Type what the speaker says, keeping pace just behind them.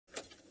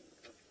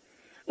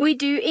We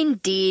do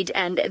indeed,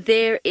 and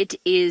there it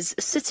is,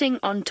 sitting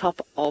on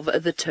top of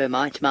the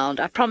termite mound.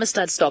 I promised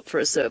I'd stop for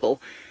a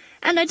serval,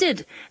 and I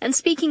did. And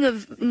speaking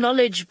of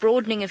knowledge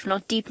broadening, if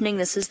not deepening,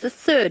 this is the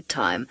third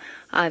time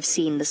I've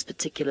seen this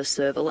particular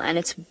serval, and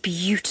it's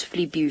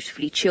beautifully,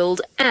 beautifully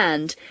chilled,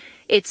 and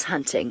it's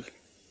hunting.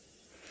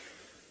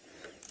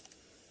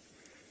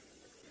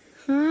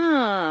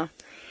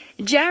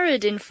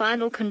 Jared in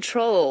final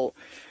control.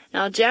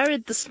 Now,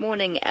 Jared, this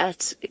morning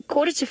at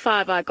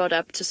 4:45, I got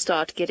up to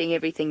start getting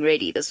everything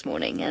ready this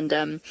morning,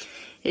 and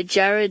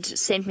Jared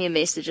sent me a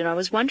message, and I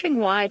was wondering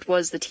why it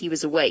was that he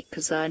was awake,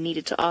 because I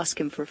needed to ask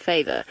him for a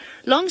favor.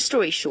 Long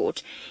story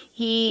short,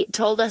 he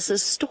told us a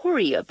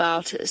story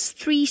about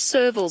 3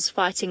 servals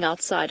fighting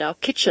outside our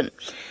kitchen.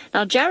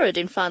 Now, Jared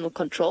in final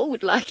control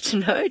would like to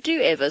know, do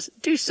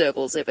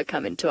servals ever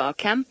come into our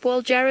camp?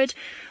 Well, Jared,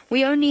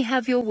 we only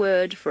have your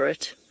word for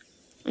it,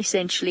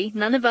 essentially.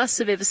 None of us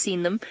have ever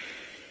seen them.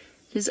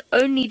 It is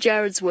only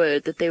Jared's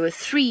word that there were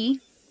 3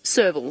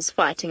 servals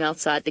fighting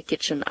outside the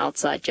kitchen,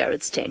 outside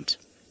Jared's tent.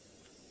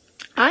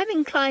 I'm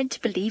inclined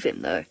to believe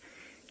him, though.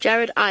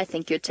 Jared, I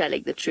think you're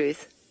telling the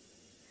truth.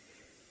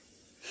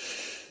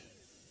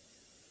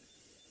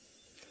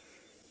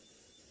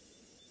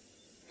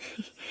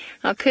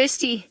 Now,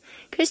 Kirsty,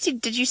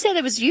 did you say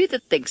that was you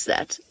that thinks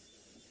that?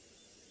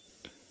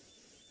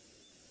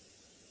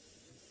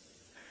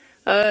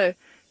 Oh,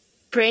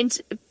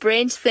 Brent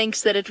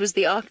thinks that it was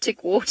the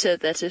Arctic water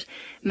that it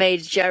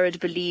made Jared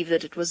believe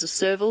that it was a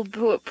serval.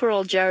 Poor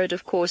old Jared,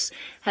 of course,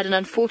 had an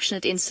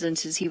unfortunate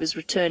incident as he was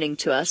returning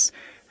to us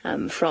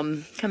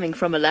coming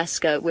from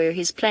Alaska, where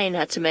his plane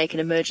had to make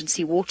an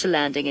emergency water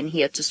landing and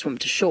he had to swim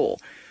to shore.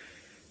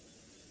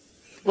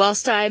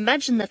 Whilst I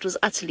imagine that was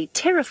utterly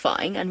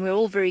terrifying, and we're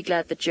all very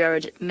glad that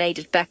Jared made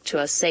it back to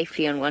us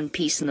safely in one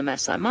piece in the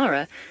Masai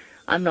Mara,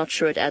 I'm not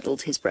sure it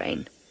addled his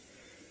brain.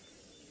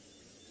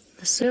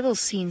 The serval's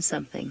seen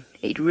something.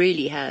 It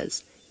really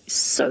has. It's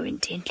so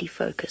intently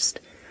focused.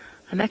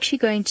 I'm actually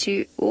going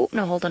to... Oh,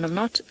 no, hold on, I'm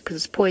not, because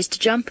it's poised to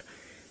jump.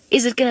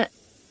 Is it gonna...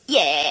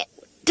 Yeah!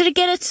 Did it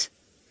get it?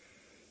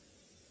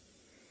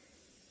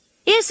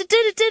 Yes, it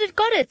did, it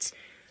got it!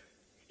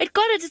 It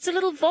got it, it's a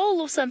little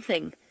vole or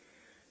something.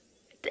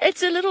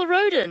 It's a little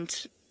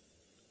rodent.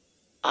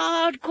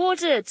 Oh, it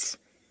caught it.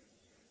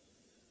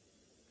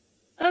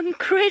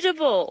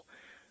 Incredible!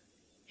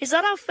 Is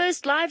that our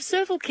first live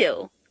serval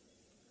kill?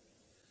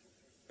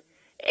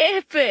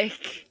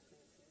 Epic!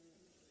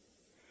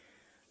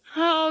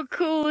 How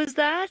cool is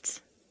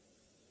that?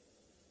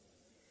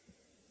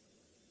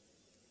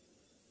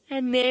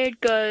 And there it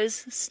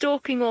goes,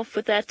 stalking off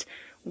with that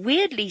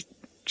weirdly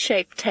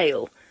shaped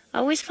tail. I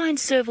always find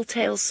serval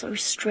tails so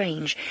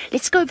strange.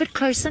 Let's go a bit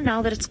closer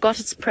now that it's got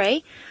its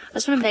prey. I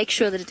just want to make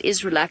sure that it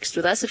is relaxed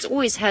with us. It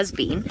always has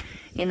been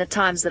in the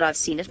times that I've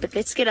seen it, but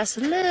let's get us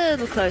a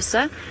little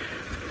closer.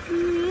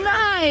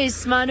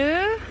 Nice,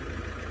 Manu!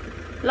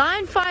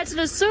 Lion fight and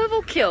a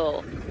serval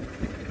kill.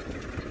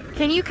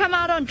 Can you come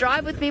out on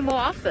drive with me more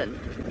often?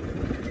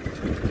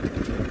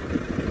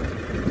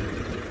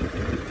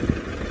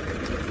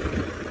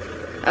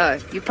 Oh,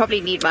 you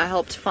probably need my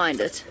help to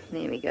find it.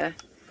 There we go.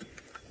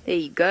 There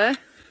you go.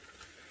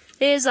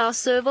 There's our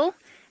serval,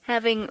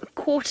 having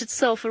caught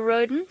itself a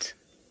rodent.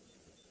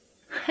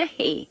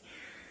 Hey,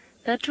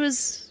 that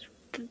was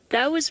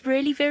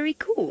really very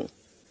cool.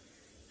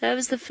 That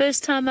was the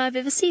first time I've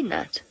ever seen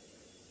that.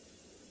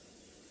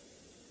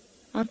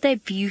 Aren't they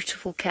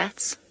beautiful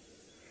cats?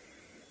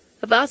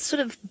 About sort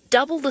of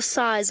double the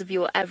size of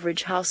your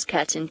average house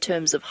cat in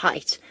terms of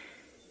height.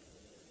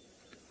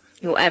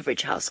 Your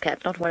average house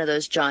cat, not one of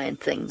those giant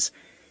things.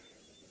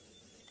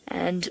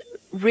 And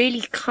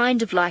really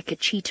kind of like a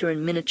cheetah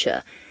in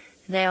miniature.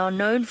 They are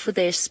known for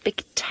their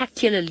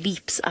spectacular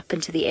leaps up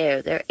into the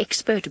air. They're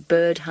expert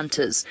bird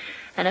hunters,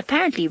 and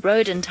apparently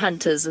rodent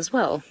hunters as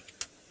well.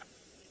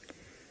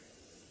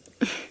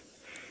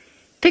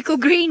 Pickle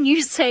Green,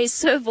 you say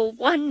serval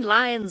 1,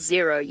 lion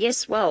 0.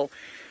 Yes, well,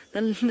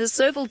 the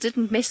serval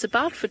didn't mess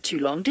about for too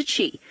long, did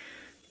she?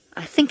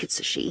 I think it's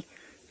a she.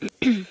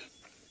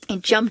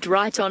 It jumped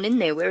right on in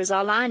there, whereas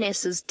our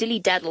lionesses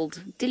dilly-dallied.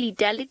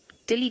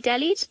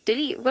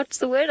 What's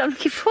the word I'm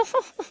looking for?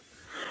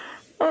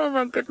 Oh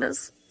my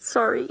goodness,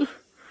 sorry.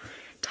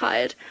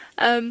 Tired.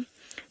 The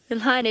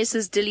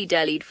lionesses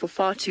dilly-dallied for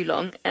far too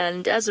long,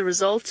 and as a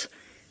result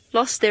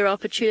lost their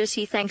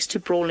opportunity thanks to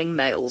brawling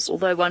males,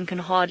 although one can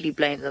hardly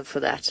blame them for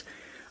that.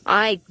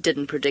 I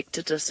didn't predict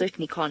it. I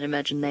certainly can't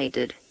imagine they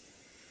did.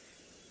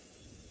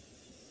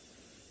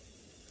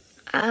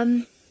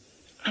 I'm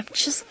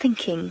just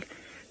thinking,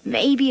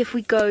 maybe if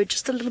we go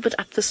just a little bit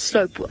up the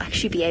slope, we'll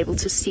actually be able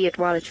to see it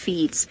while it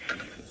feeds.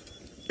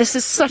 This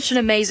is such an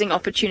amazing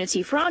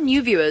opportunity for our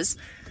new viewers.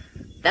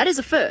 That is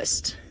a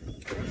first.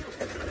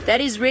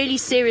 That is really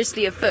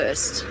seriously a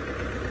first.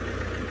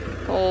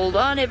 Hold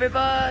on,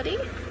 everybody.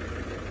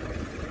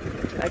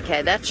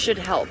 Okay, that should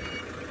help.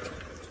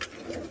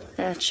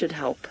 That should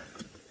help.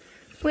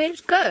 Where'd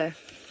it go?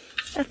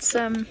 That's,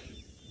 there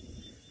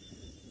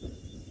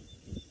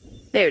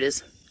it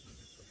is.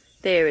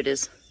 There it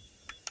is.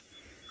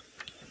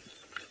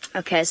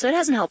 Okay, so it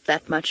hasn't helped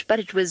that much, but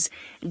it was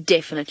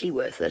definitely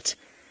worth it.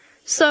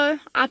 So,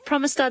 I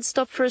promised I'd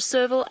stop for a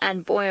Serval,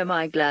 and boy am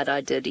I glad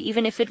I did,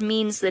 even if it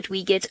means that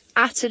we get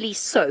utterly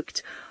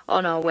soaked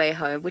on our way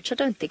home, which I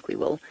don't think we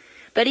will.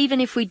 But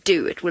even if we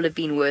do, it will have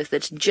been worth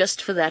it,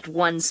 just for that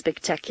one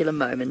spectacular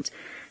moment.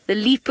 The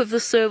leap of the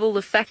Serval,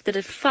 the fact that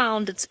it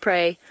found its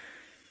prey,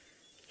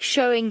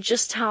 showing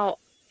just how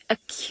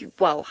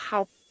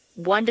how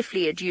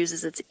wonderfully it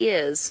uses its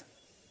ears.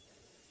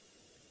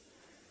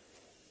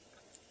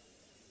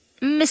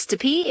 Mr.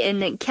 P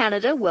in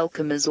Canada,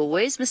 welcome as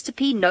always. Mr.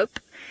 P, nope.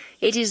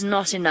 It is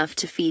not enough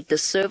to feed the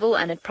Serval,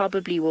 and it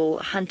probably will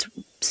hunt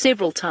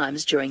several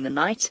times during the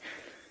night.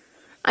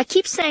 I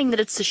keep saying that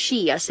it's a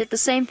she. I said the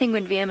same thing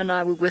when VM and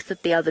I were with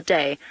it the other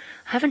day.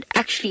 I haven't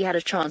actually had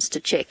a chance to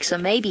check, so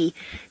maybe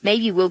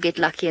we'll get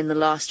lucky in the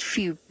last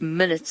few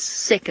minutes,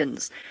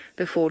 seconds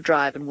before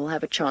drive, and we'll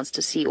have a chance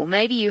to see. Or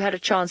maybe you had a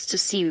chance to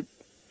see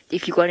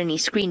if you got any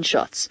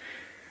screenshots.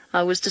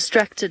 I was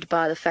distracted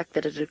by the fact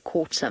that it had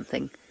caught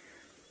something.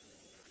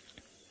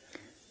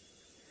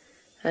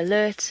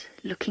 Alert,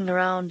 looking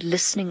around,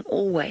 listening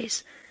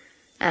always,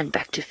 and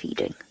back to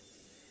feeding.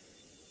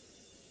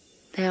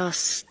 They are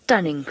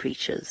stunning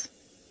creatures.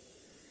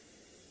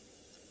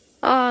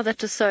 Ah,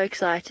 that was so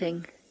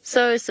exciting.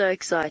 So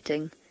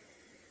exciting.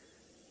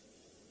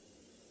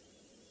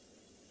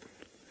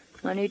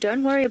 Manu,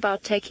 don't worry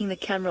about taking the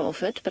camera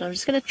off it, but I'm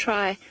just going to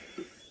try...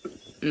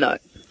 No,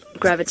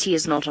 gravity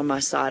is not on my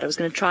side. I was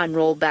going to try and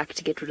roll back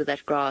to get rid of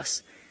that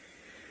grass.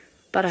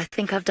 But I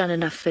think I've done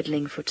enough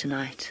fiddling for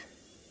tonight.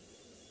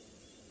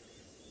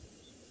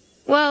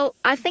 Well,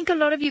 I think a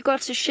lot of you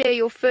got to share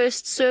your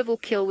first Serval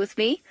kill with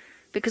me,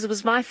 because it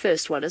was my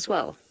first one as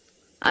well.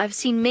 I've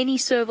seen many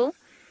Serval.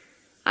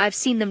 I've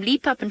seen them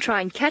leap up and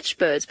try and catch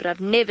birds, but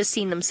I've never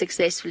seen them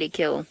successfully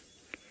kill.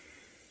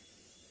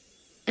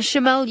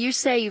 Shamel, you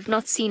say you've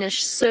not seen a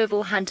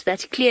Serval hunt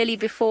that clearly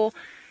before?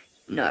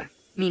 No,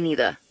 me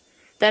neither.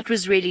 That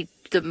was really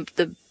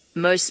the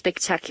most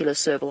spectacular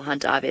Serval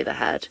hunt I've ever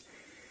had.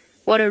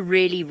 What a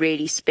really,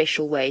 really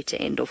special way to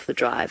end off the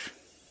drive.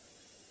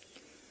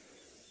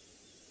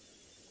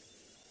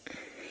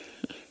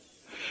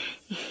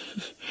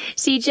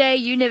 CJ,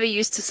 you never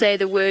used to say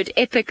the word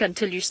epic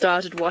until you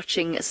started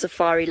watching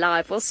Safari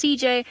Live. Well,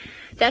 CJ,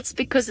 that's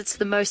because it's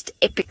the most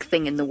epic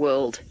thing in the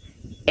world.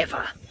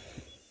 Ever.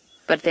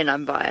 But then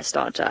I'm biased,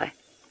 aren't I?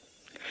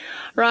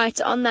 Right,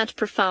 on that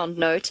profound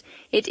note,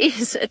 it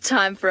is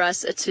time for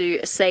us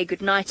to say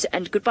goodnight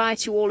and goodbye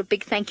to all. A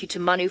big thank you to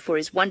Manu for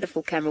his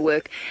wonderful camera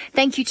work.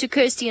 Thank you to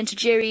Kirsty and to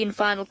Jerry in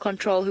Final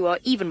Control, who are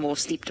even more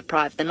sleep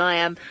deprived than I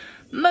am.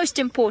 Most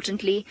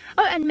importantly,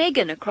 and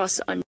Megan across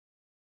on